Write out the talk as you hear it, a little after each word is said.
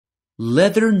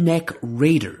Leatherneck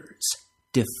Raiders,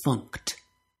 Defunct.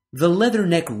 The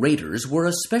Leatherneck Raiders were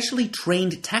a specially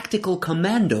trained tactical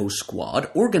commando squad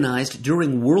organized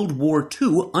during World War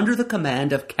II under the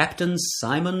command of Captain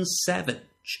Simon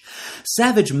Savage.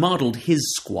 Savage modeled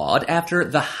his squad after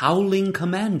the Howling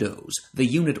Commandos, the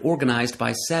unit organized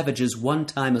by Savage's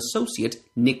one-time associate,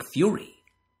 Nick Fury.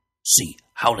 See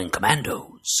Howling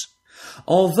Commandos.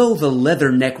 Although the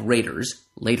Leatherneck Raiders,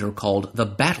 later called the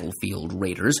Battlefield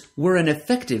Raiders, were an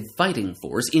effective fighting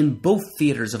force in both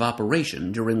theaters of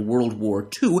operation during World War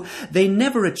II, they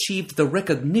never achieved the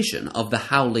recognition of the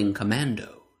Howling Commandos.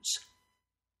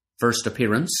 First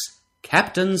appearance,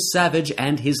 Captain Savage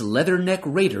and his Leatherneck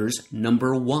Raiders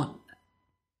number 1.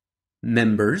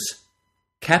 Members,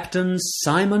 Captain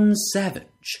Simon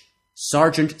Savage,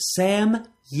 Sergeant Sam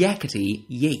Yakety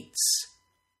Yates,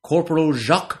 Corporal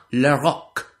Jacques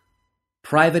Larocque,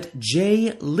 Private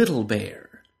J. Littlebear,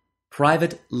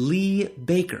 Private Lee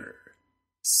Baker,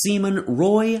 Seaman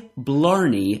Roy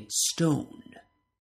Blarney Stone.